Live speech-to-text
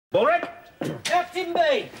Ulrich? Captain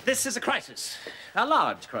B! This is a crisis. A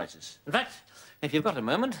large crisis. In fact, if you've got a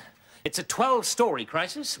moment, it's a 12-story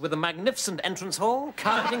crisis with a magnificent entrance hall,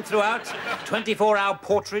 carpeting throughout, 24-hour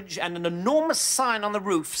porterage, and an enormous sign on the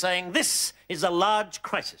roof saying, "This is a large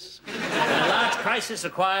crisis." And a large crisis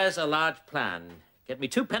requires a large plan. Get me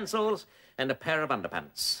 2 pencils and a pair of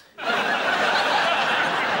underpants.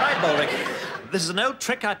 Right, Ulrich. This is an old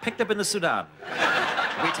trick I picked up in the Sudan.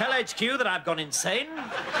 We tell HQ that I've gone insane,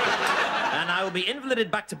 and I will be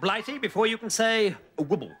invalided back to Blighty before you can say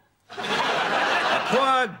wibble. A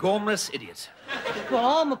poor, gormless idiot.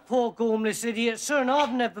 Well, I'm a poor, gormless idiot, sir, and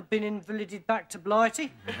I've never been invalided back to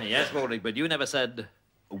Blighty. Yes, Ulrich, but you never said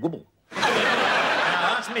wibble.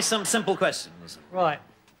 Now, ask me some simple questions. Right.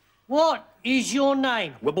 What is your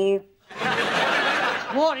name? Wibble.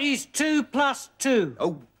 What is 2 plus 2?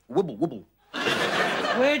 Oh, wibble, wibble.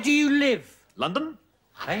 Where do you live? London?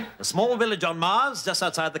 Eh? A small village on Mars, just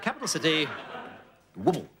outside the capital city.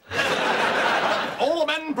 Wibble. All the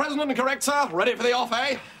men present and correct, sir. Ready for the off,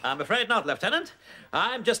 eh? I'm afraid not, Lieutenant.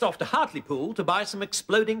 I'm just off to Hartlepool to buy some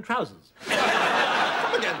exploding trousers.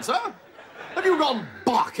 Come again, sir. Have you gone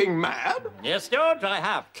barking mad? Yes, George, I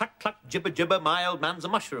have. Cluck, cluck, gibber, gibber, my old man's a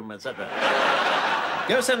mushroom, etc.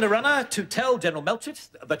 Go send a runner to tell General Melchett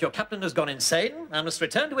that your captain has gone insane and must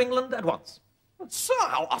return to England at once. But, sir,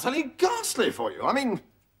 how utterly ghastly for you. I mean,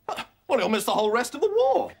 well, you'll miss the whole rest of the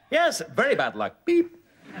war. Yes, very bad luck. Beep.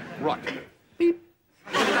 Right. Beep.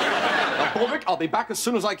 Now, Baldrick, I'll be back as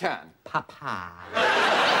soon as I can. Papa.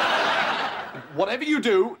 Whatever you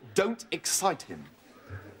do, don't excite him.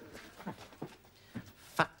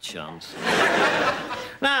 Fat chance.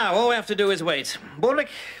 Now, all we have to do is wait. Baldrick,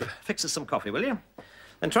 fix us some coffee, will you?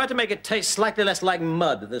 And try to make it taste slightly less like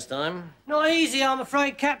mud this time. Not easy, I'm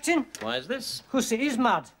afraid, Captain. Why is this? 'Cause it is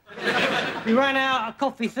mud. We ran out of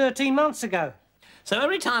coffee 13 months ago. So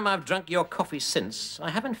every time I've drunk your coffee since,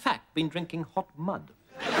 I have in fact been drinking hot mud.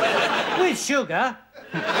 With sugar.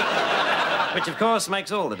 Which, of course,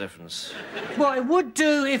 makes all the difference. Well, it would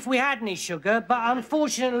do if we had any sugar, but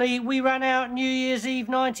unfortunately we ran out New Year's Eve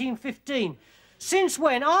 1915. Since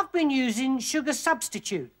when, I've been using sugar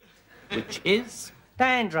substitute. Which is?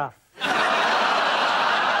 Dandruff.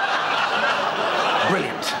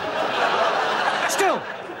 Brilliant. Still,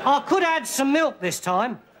 I could add some milk this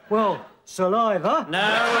time. Well, saliva. No,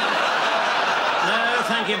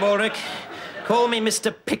 thank you, Baldrick. Call me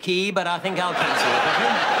Mr. Picky, but I think I'll cancel it,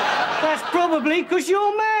 okay? That's probably because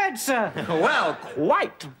you're mad, sir. Well,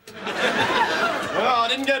 quite. Well, I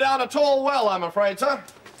didn't go down at all well, I'm afraid, sir.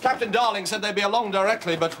 Captain Darling said they'd be along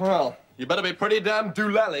directly, but, well, you better be pretty damn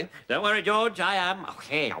doolally. Don't worry, George, I am.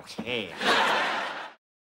 Okay.